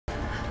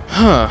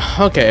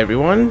Okay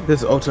everyone,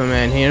 this is Ultimate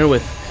Man here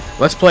with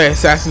Let's Play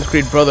Assassin's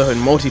Creed Brotherhood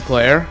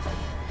multiplayer.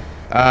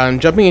 I'm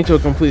jumping into a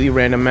completely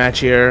random match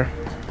here.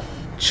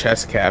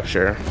 Chest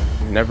capture.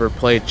 Never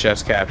played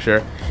chest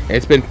capture.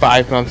 It's been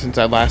 5 months since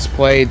I last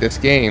played this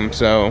game,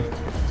 so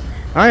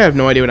I have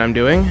no idea what I'm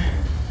doing.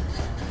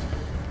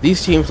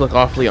 These teams look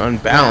awfully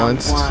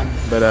unbalanced,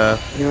 but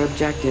your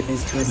objective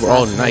is to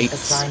assassinate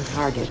assigned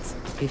targets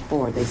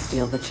before they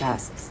steal the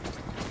chests.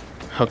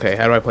 Okay,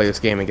 how do I play this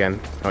game again?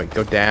 Alright,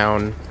 go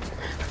down.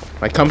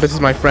 My compass is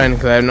my friend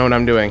because I don't know what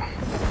I'm doing.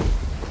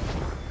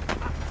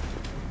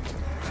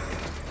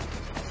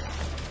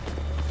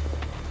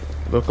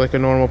 Look like a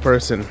normal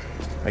person,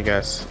 I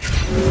guess.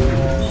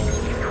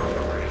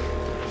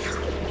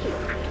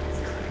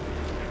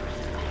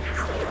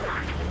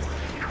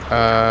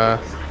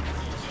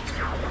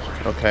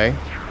 Okay.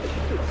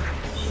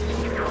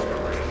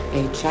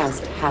 A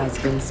chest has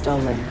been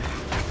stolen.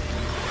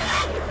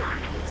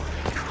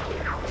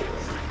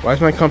 Why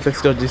is my compass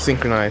still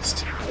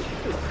desynchronized?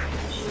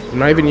 I'm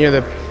not even near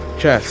the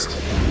chest.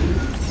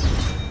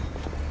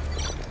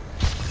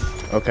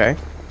 Okay.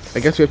 I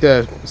guess we have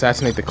to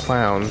assassinate the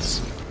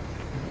clowns.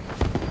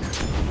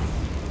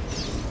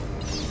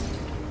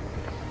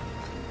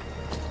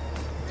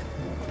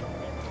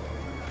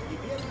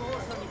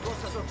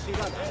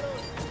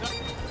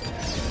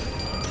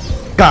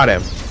 Got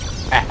him!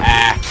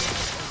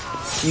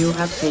 You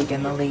have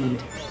taken the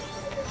lead.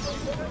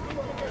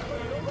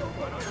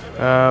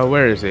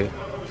 Where is he?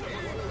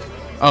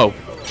 Oh.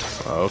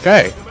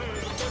 Okay.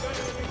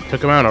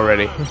 Took him out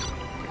already.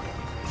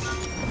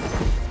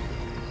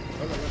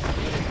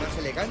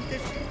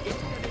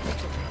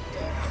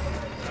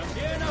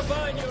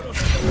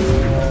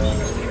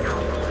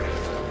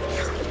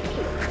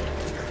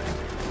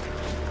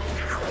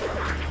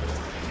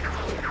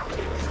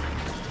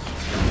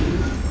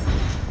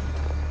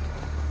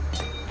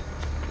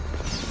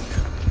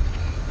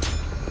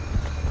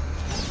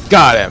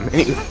 Got him!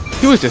 And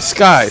he was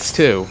disguised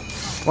too.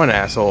 What an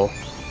asshole.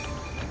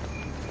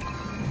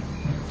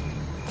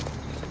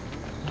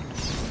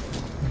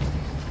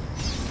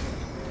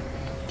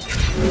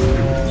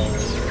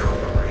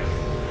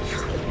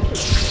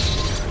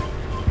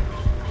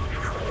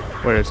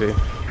 Where is he?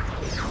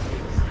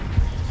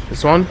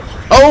 This one?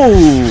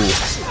 Oh!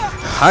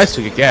 I just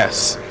took a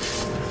guess.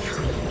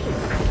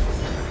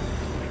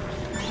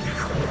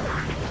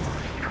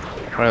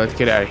 Alright, let's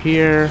get out of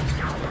here.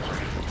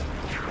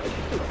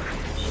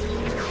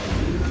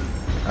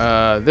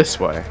 This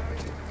way.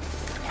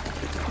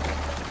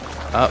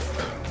 Up.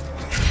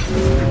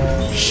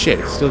 Shit,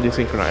 it's still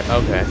desynchronized.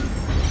 Okay.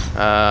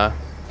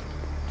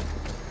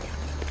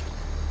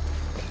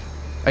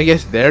 I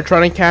guess they're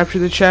trying to capture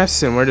the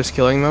chests and we're just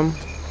killing them.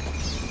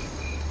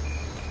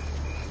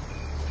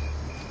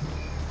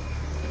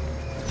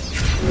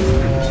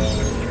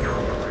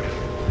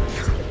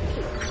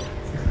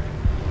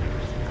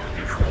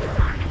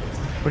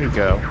 Where'd he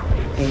go?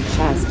 A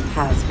chest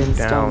has been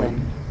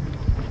stolen.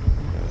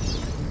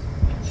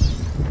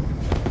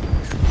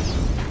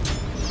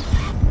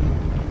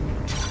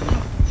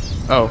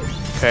 Oh,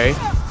 okay.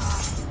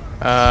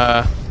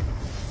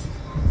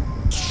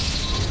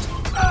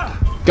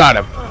 Got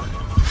him.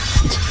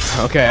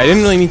 Okay, I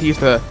didn't really need to use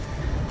the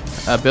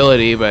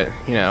ability, but,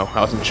 you know, I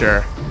wasn't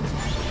sure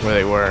where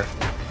they were.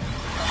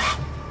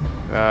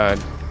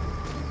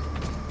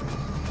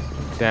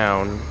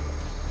 Down.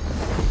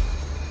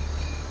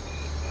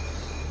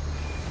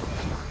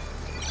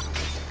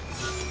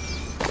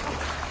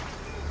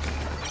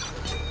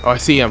 Oh, I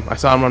see him. I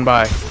saw him run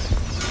by.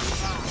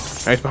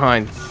 Right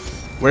behind.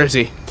 Where is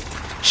he?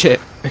 Shit.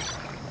 Is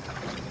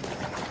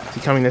he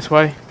coming this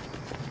way?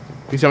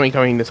 Please tell me he's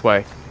coming this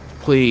way.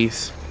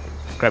 Please.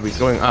 Crap, he's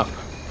going up.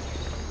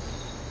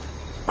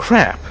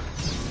 Crap.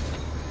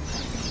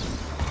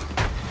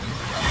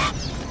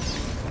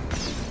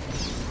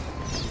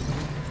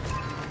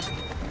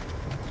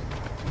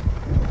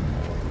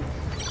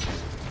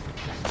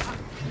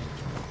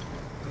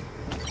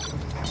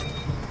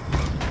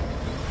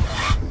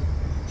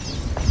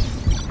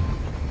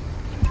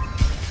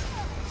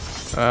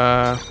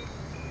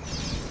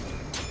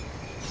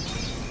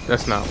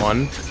 That's not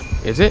one,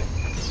 is it?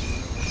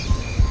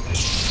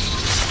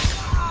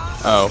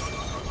 Oh.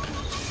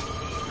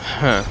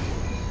 Huh.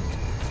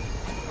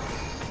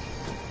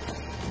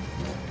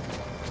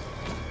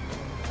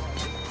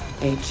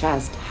 A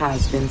chest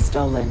has been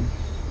stolen.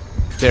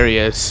 There he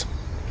is.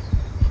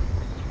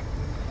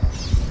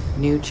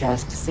 New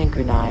chest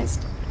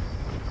synchronized.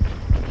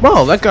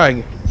 Well, that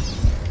guy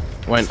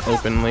went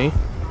openly.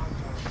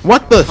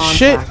 What the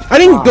shit? Contact I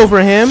didn't lost. go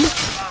for him.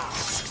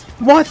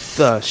 What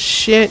the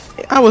shit?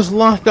 I was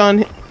locked on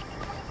him.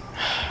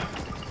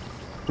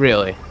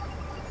 Really?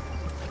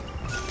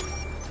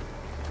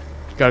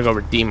 Gotta go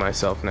redeem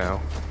myself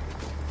now.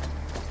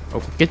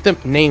 Oh, get the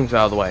names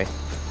out of the way.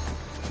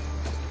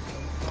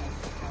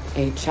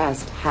 A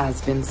chest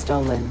has been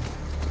stolen.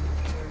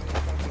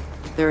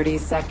 30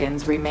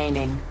 seconds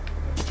remaining.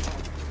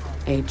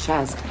 A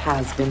chest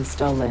has been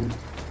stolen.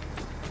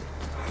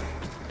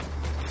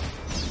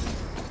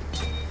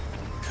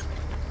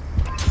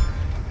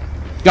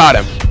 Got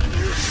him.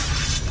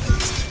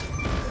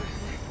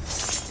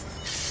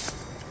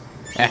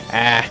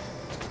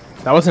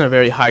 That wasn't a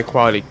very high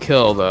quality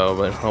kill though,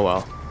 but oh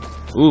well.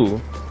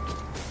 Ooh.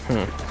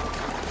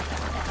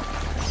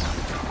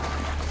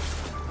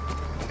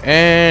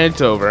 And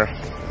it's over.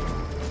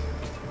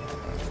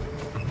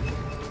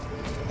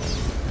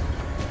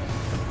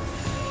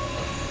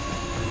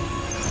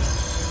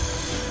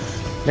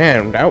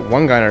 Man, that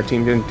one guy on our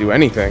team didn't do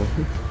anything.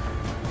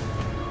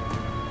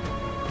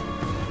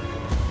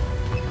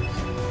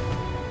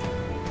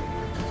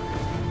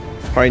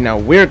 Alright, now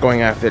we're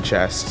going after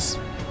chests.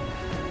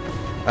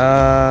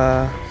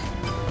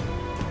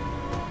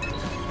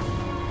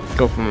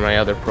 Go from my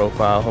other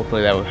profile.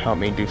 Hopefully that would help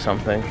me do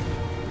something.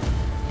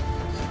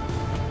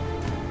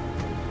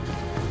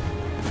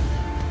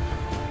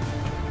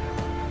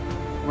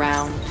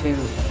 Round 2.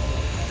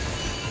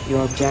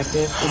 Your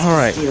objective is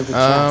Alright, to steal the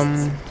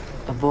chests.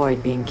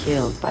 Avoid being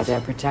killed by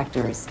their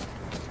protectors.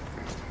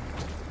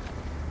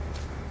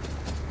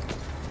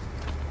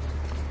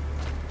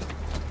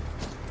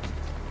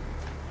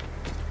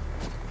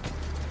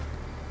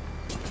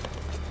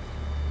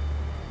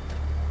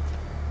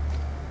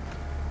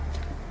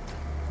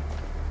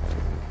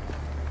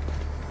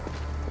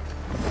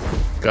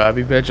 Gotta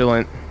be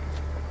vigilant.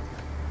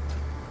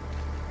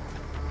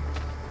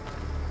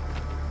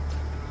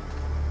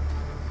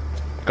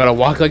 Gotta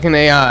walk like an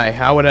AI.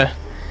 How would a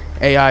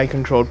AI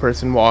controlled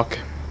person walk?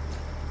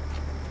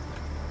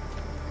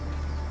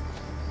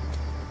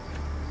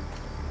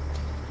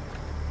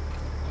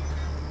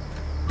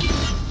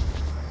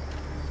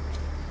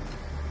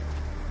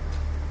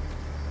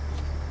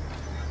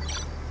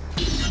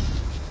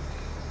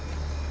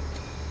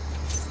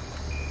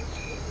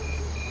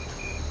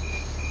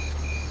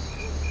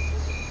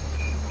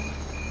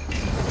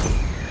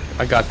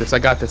 I got this, I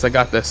got this, I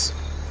got this.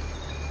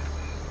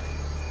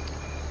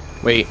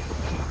 Wait.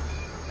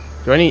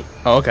 Do I need...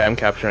 Oh, okay, I'm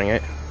capturing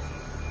it.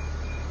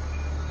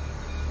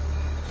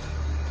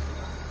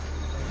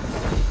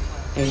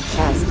 A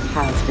chest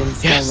has been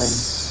stolen.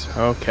 Yes!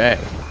 Okay.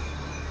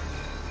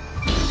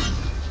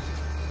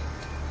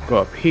 Go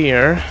up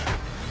here.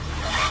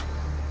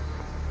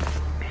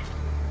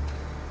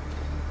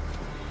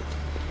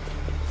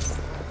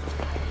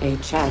 A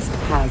chest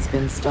has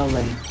been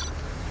stolen.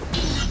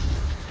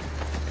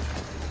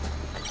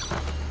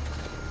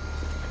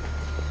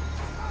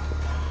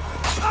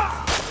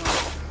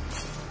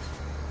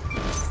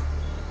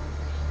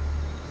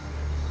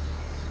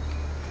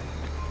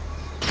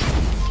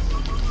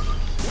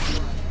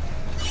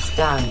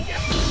 Done.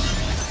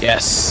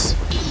 Yes.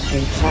 A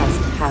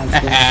chest has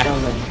been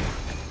stolen.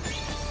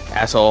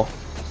 Asshole.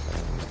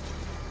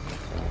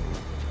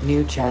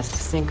 New chest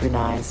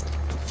synchronized.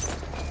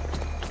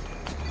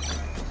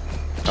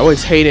 I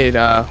always hated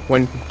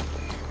when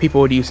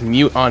people would use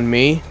mute on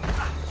me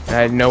and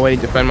I had no way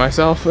to defend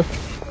myself.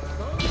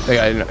 Like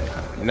I had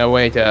no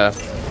way to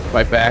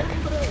fight back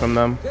from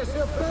them.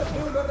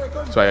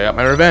 So I got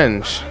my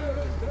revenge.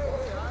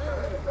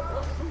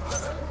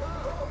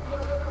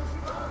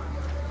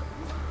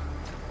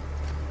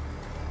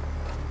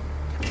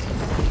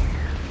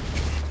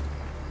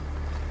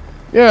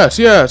 Yes,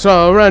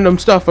 random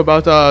stuff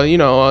about, you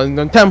know,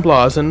 the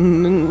Templars,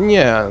 and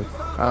yeah.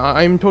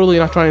 I'm totally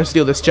not trying to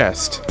steal this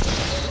chest.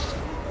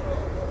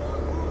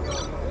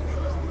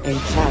 A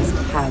chest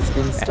has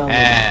been stolen.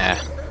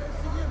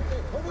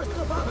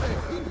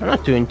 I'm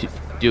not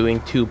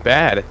doing too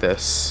bad at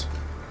this.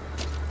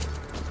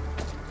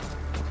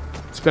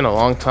 It's been a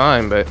long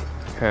time, but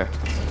I'm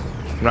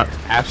not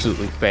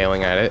absolutely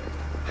failing at it.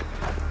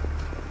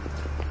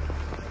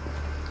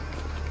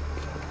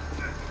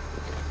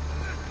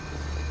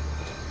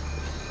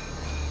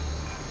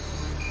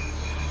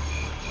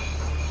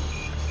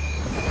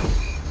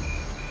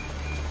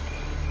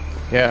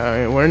 Yeah, I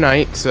mean, we're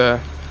knights,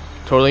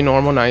 totally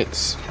normal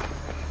knights.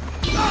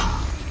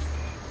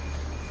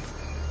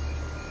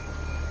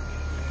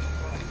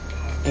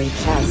 A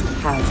chest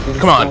has been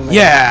Come on, stolen.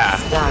 yeah!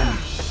 Done.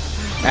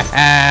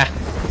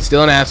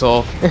 Still an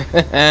asshole.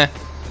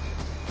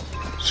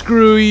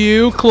 Screw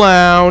you,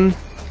 clown.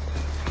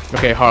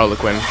 Okay,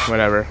 Harlequin,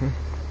 whatever.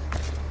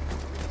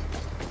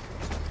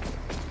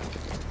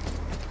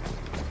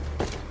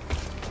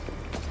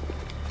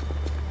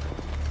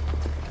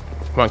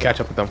 Come on, catch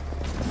up with them.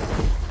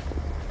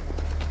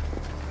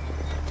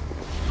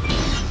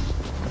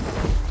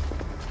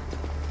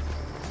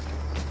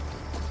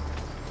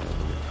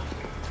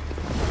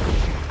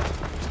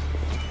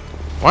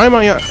 Why am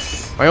I...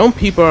 my own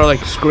people are like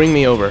screwing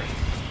me over.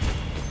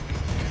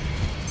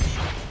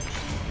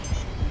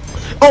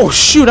 Oh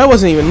shoot, I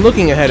wasn't even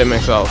looking ahead of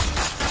myself.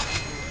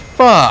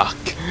 Fuck.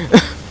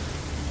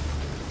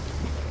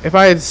 If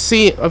I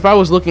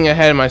was looking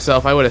ahead of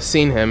myself, I would have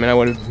seen him and I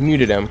would have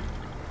muted him.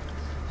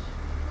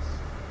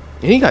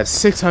 And he got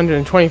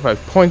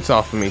 625 points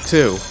off of me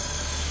too.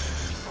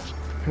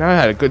 And I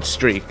had a good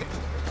streak.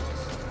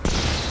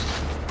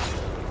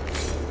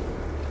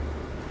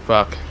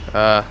 Fuck.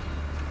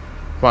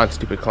 Come on,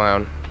 stupid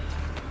clown.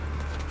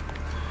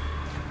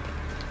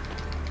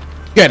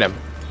 Get him.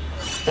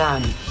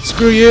 done.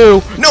 Screw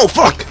you! No,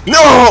 fuck! No!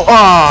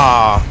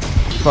 Ah,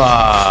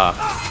 fuck.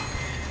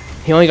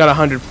 He only got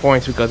 100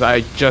 points because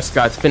I just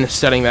got finished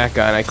setting that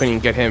guy and I couldn't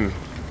even get him.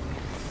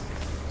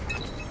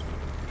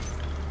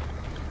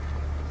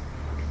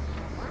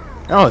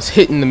 I was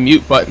hitting the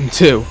mute button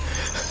too.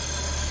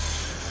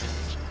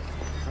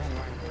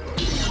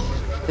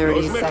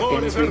 30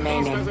 seconds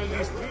remaining.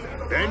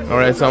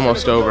 Alright, it's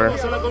almost over.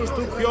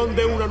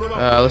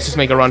 Let's just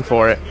make a run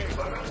for it.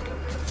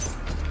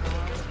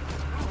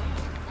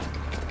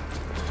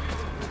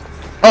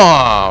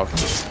 Oh,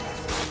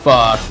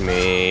 fuck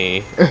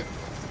me.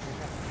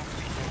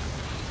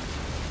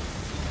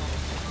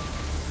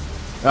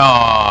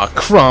 Oh,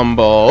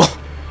 crumble.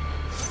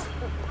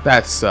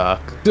 That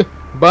sucked.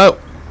 But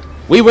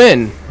we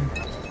win.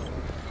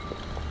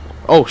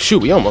 Oh shoot,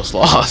 we almost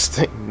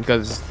lost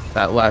because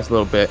that last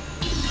little bit.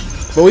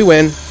 But we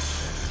win.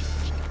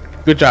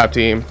 Good job,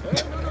 team.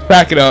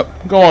 Back it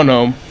up. Go on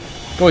home.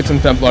 Go eat some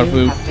Templar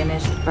food. You have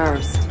finished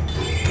first.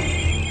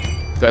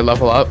 Do I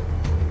level up?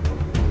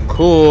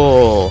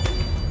 Cool.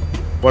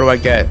 What do I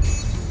get?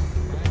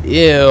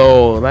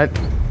 Ew, that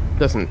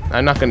doesn't...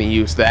 I'm not gonna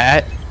use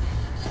that.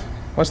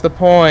 What's the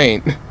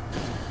point?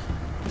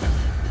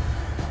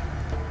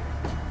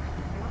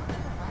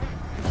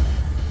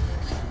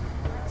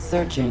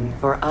 Searching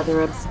for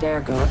other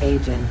Abstergo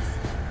agents.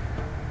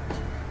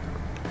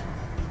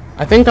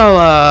 I think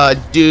I'll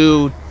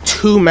do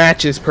 2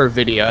 matches per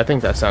video. I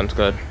think that sounds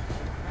good.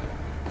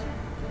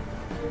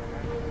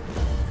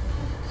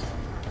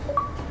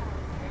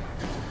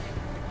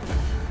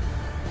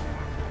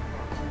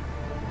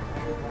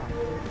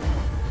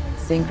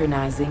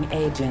 Synchronizing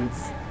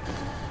agents.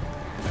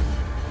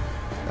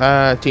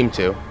 Team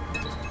 2.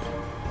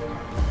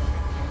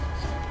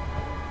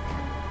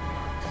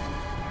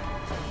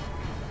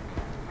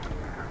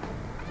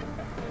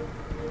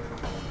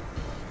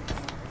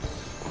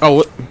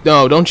 Oh,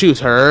 no, don't choose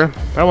her.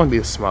 I don't want to be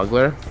a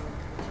smuggler.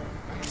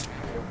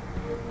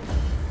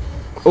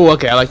 Oh,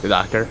 okay, I like the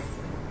doctor.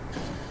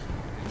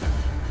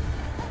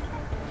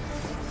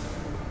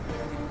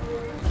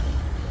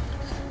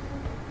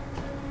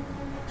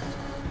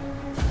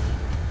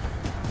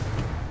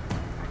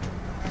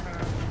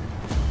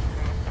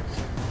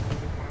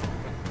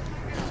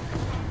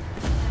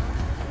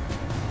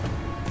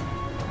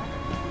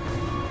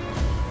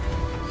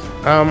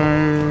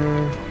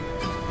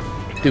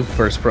 Do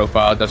first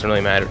profile, it doesn't really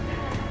matter.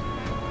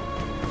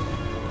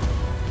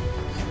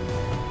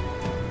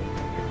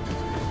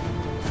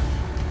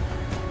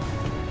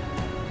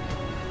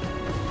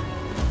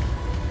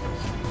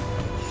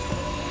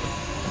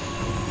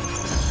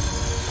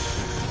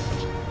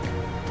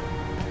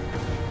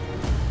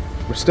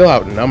 We're still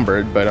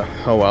outnumbered, but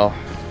oh well.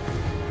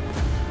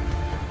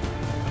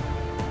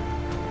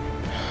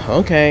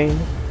 Okay,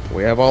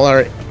 we have all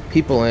our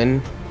people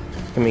in.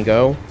 Can we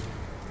go?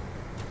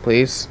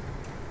 Please?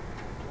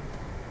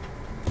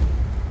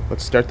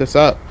 Let's start this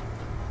up.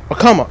 Oh,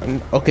 come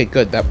on! Okay,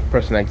 good. That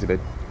person exited.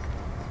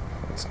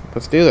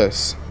 Let's do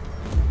this.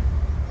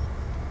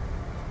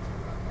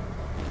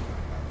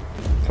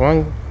 Come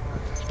on.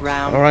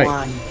 Round all right.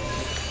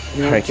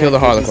 1. All right, kill the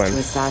Harlequin. To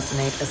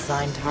assassinate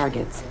assigned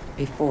targets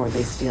before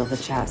they steal the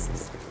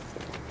chests.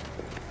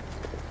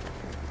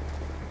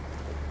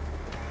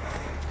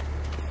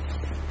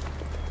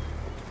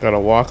 Gotta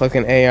walk like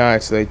an AI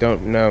so they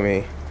don't know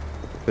me.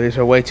 There's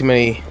way too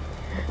many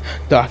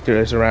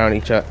doctors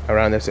around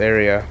around this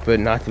area, but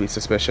not to be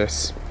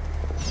suspicious.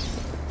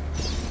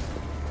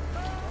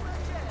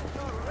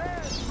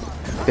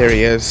 There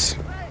he is.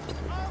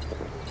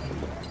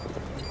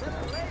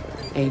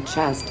 A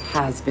chest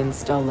has been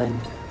stolen.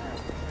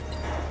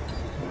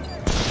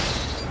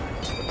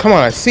 Come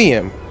on, I see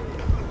him.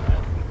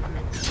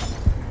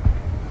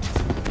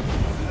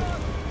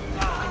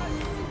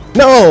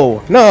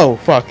 No! No!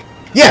 Fuck.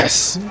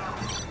 Yes!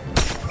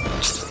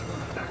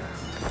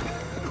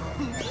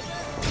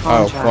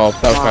 Oh, well,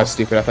 that was kind of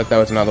stupid. I thought that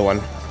was another one.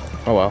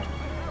 Oh well.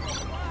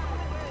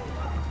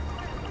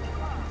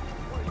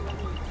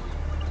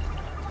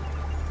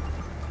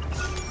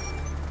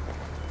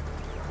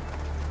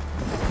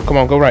 Come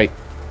on, go right.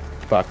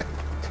 Fuck.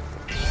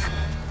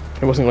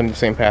 It wasn't going the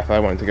same path I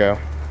wanted to go.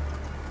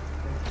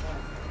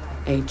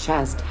 A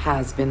chest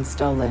has been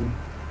stolen.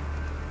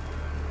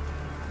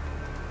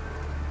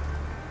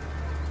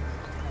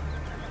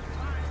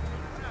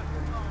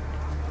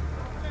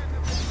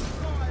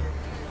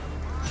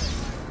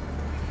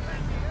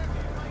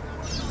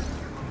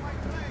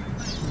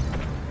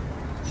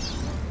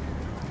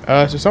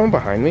 Is there someone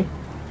behind me?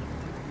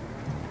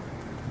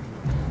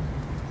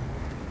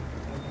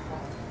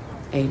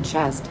 A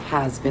chest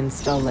has been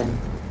stolen.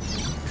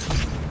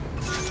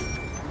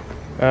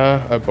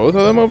 Are both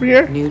of them over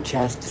here? New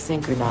chest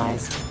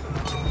synchronized.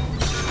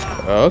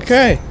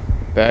 Okay.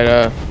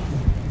 That,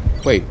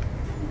 wait.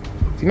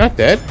 Is he not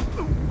dead?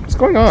 What's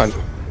going on?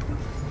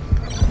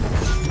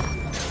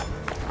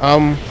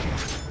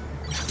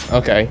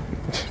 Okay.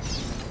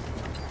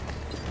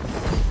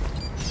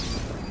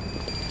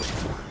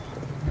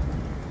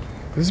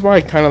 This is why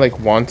I kind of like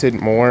wanted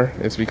more,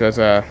 is because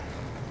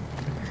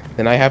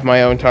Then I have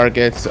my own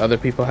targets, other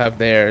people have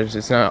theirs.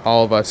 It's not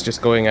all of us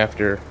just going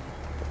after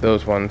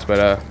those ones, but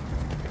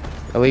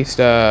at least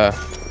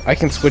I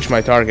can switch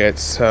my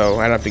targets, so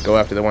I don't have to go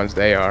after the ones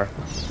they are.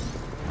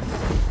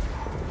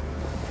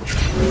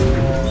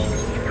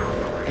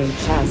 A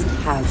chest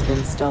has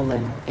been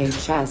stolen. A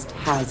chest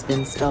has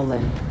been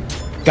stolen.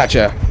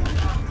 Gotcha.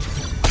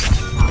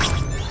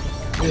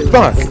 You Come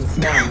on. have been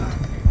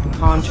stunned.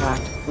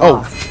 Contract Oh,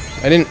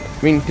 lost. I didn't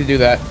mean to do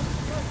that.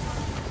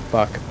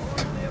 Fuck.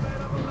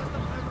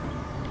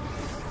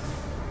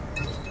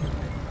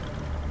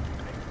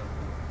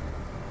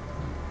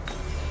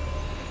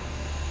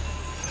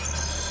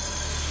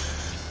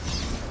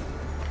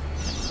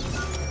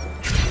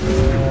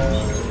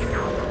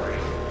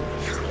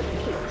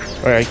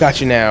 Alright, got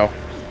you now.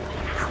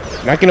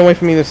 Not getting away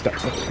from me this time.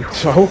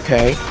 It's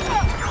okay.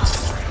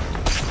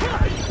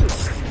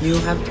 You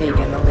have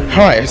taken the lead.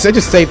 Alright, so I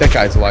just saved that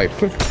guy's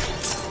life.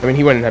 I mean,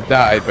 he wouldn't have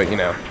died, but you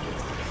know.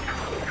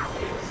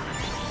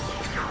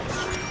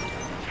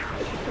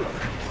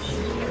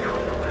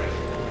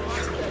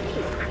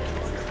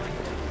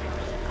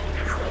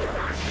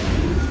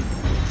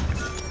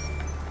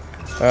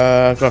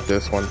 Go up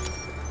this one.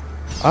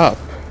 Up.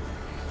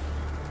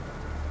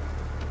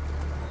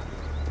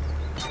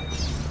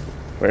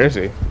 Where is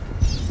he?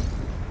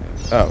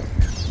 Oh.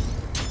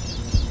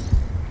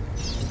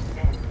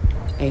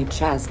 A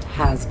chest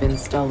has been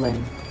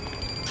stolen.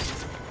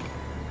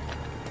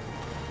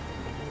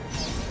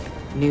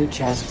 New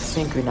chest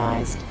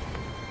synchronized.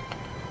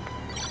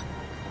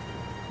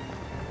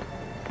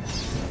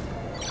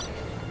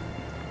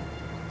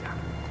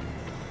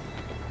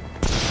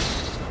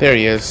 There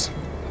he is.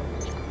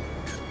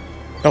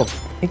 Oh,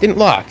 he didn't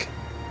lock.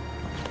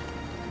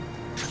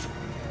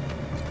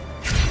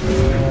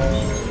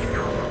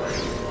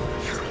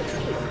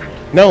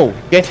 No,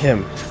 get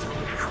him.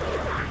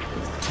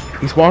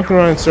 He's walking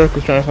around in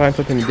circles trying to find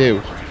something to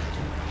do.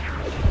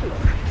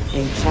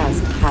 A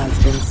chest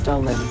has been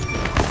stolen.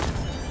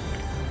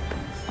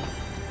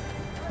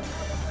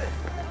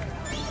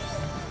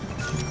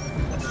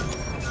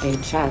 A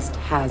chest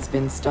has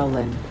been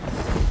stolen.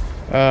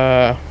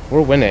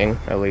 We're winning,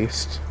 at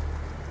least.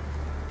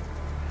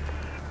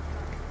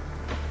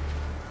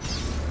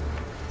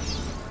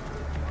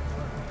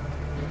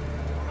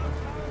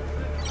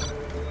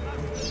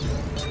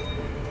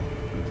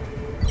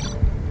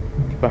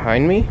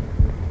 Behind me?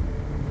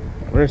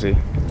 Where is he?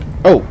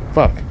 Oh,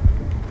 fuck.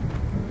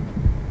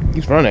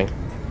 He's running.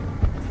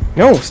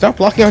 No, stop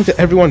locking onto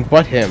everyone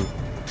but him.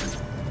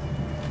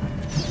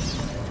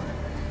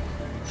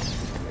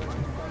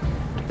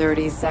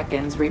 30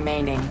 seconds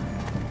remaining.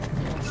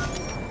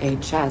 A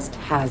chest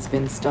has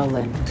been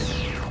stolen.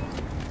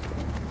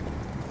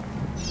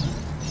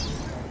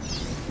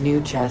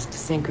 New chest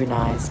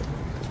synchronized.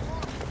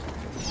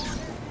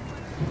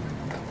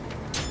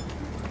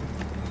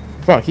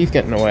 Fuck, he's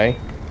getting away.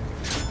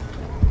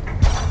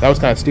 That was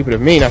kind of stupid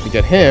of me not to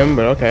get him,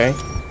 but okay.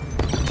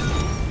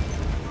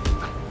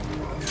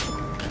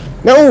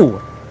 No!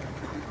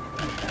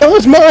 That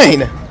was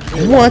mine!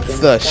 What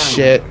the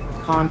shit?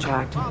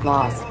 Contract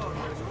lost.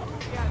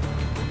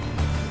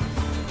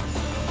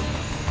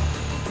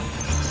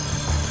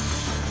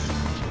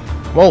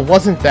 Well,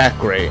 wasn't that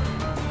great.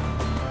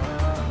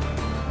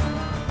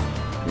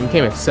 You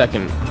came in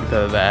second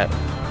because of that.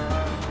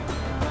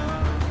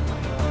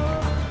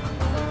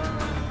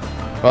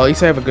 Well, at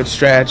least I have a good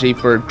strategy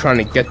for trying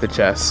to get the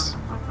chest.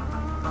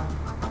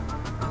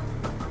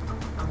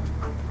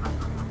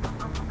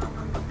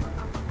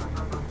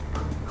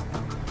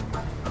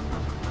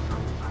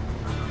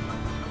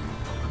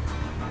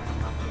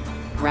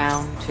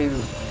 Round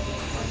 2.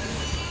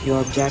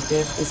 Your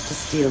objective is to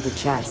steal the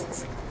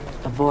chests.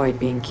 Avoid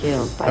being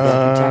killed by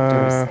their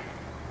protectors.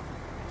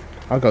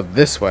 I'll go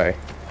this way.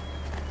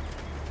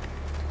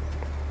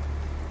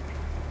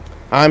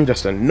 I'm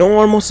just a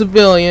normal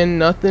civilian.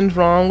 Nothing's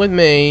wrong with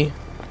me.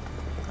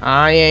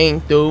 I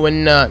ain't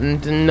doing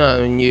nothing to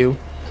none of you.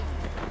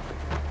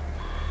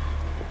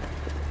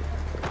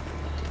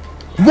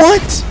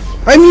 What?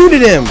 I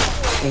muted him!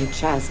 A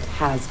chest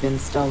has been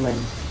stolen.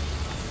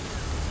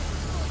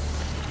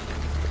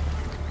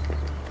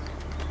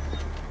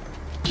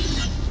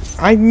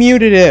 I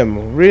muted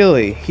him.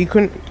 Really? He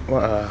couldn't...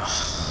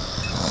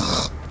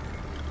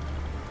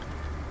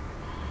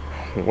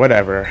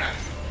 Whatever.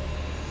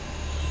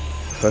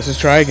 Let's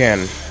just try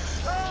again.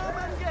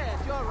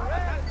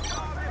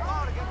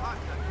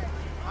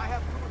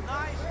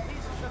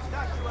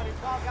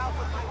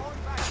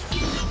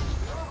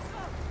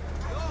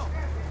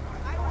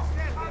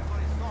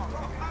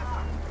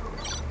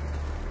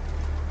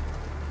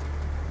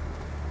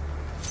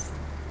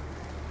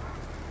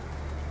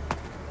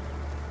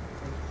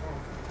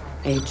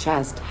 A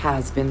chest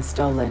has been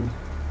stolen.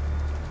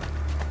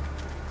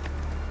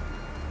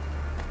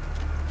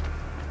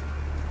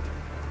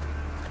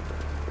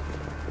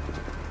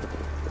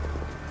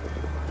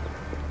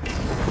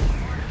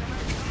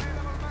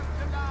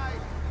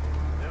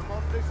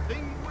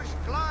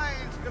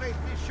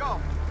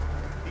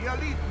 The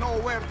elite know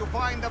where to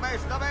find the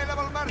best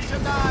available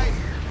merchandise.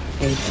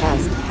 A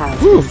chest has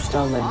been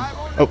stolen.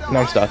 Oh,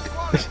 now I'm stuck.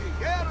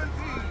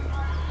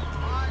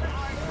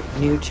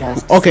 New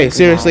chest. Okay,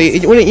 seriously,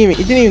 it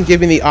didn't even give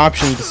me the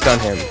option to stun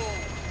him.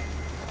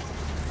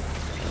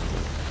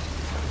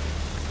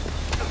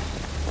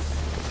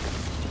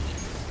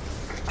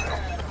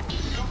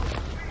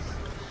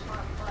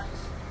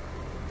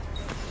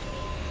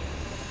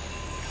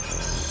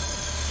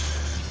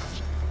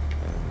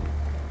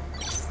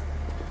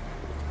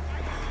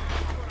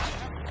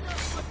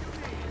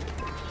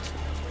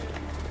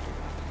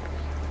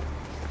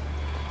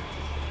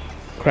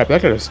 Crap,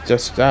 that could have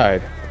just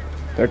died.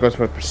 There goes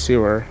my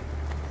pursuer.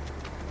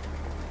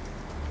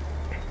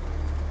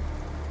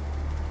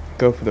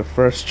 Go for the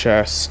first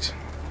chest.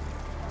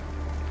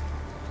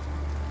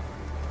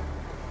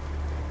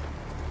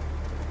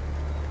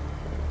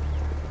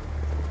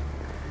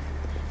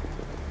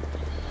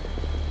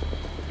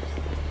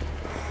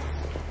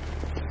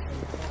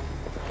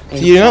 So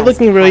you're not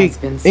looking really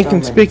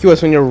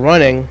inconspicuous when you're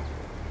running.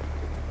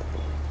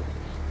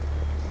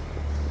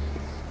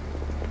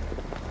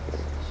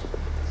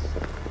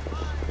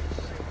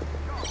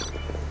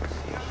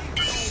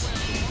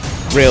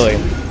 Really?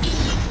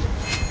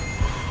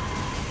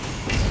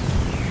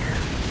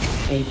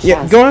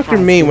 Yeah, go after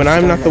me when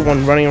I'm not the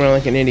one running around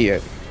like an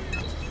idiot.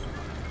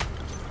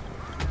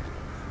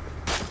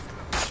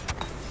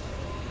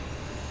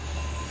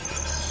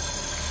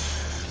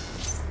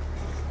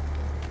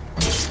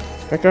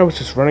 That guy was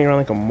just running around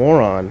like a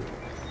moron.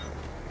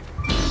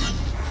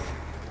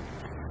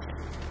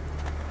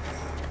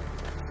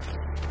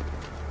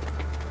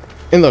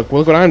 And look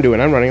what I'm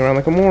doing. I'm running around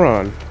like a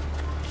moron.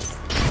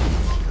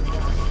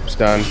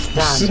 Done.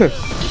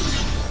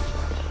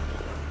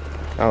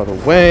 Out of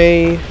the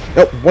way.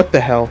 Oh, what the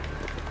hell?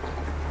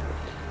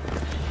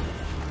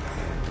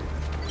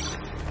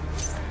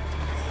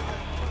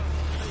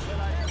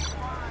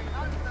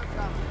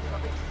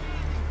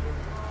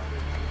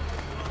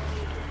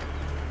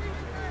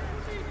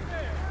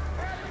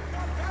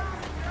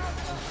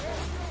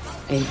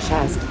 A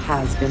chest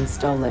has been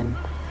stolen.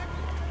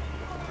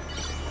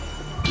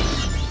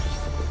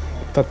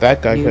 Thought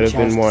that guy could have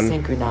been one.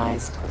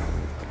 Synchronized.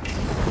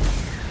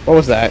 What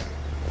was that?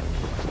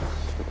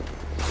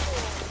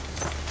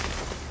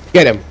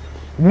 Get him.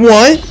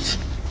 What?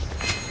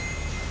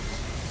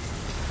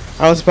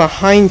 I was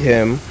behind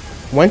him,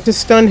 went to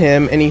stun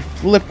him, and he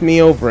flipped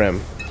me over him.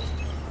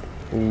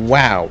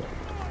 Wow.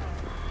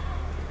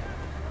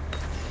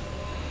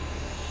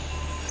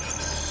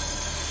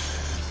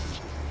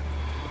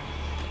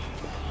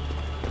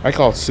 I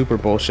call super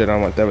bullshit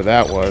on whatever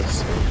that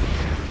was.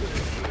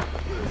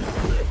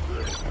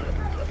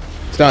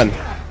 It's done.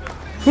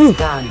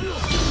 Done.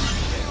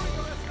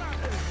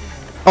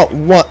 Oh,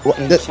 what?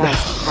 A chest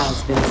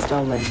has been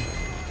stolen.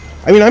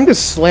 I mean, I'm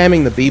just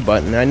slamming the B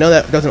button. I know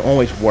that doesn't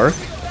always work,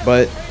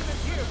 but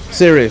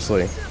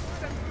seriously.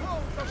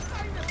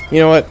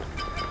 You know what?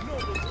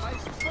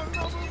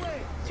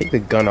 Take the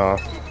gun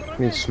off. Give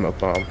me a smoke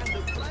bomb.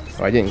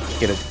 Oh, I didn't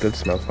get a good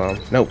smoke bomb.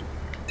 Nope.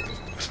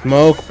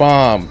 Smoke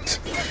bombed.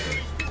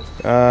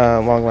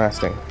 Long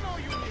lasting.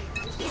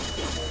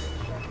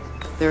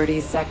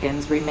 30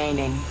 seconds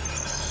remaining.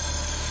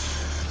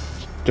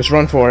 Just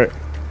run for it.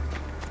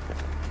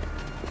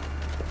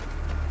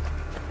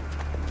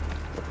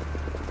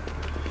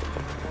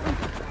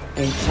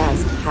 A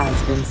chest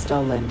has been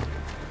stolen.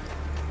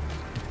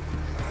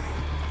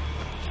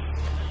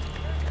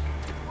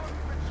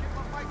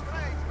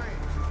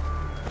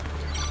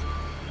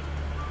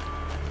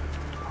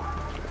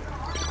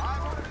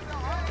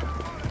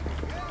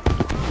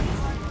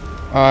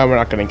 We're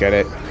not gonna get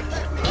it.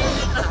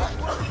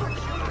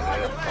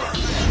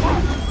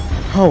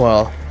 Oh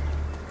well.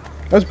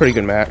 That was a pretty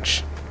good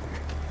match.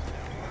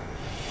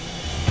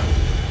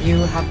 You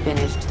have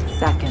finished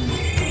second.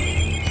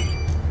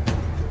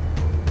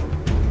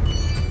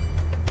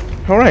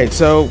 Alright,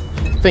 so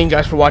thank you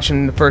guys for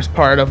watching the first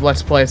part of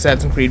Let's Play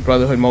Assassin's Creed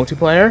Brotherhood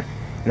multiplayer,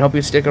 and hope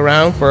you stick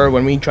around for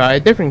when we try a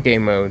different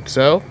game mode.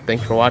 So,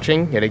 thanks for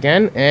watching yet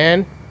again,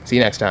 and see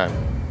you next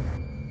time.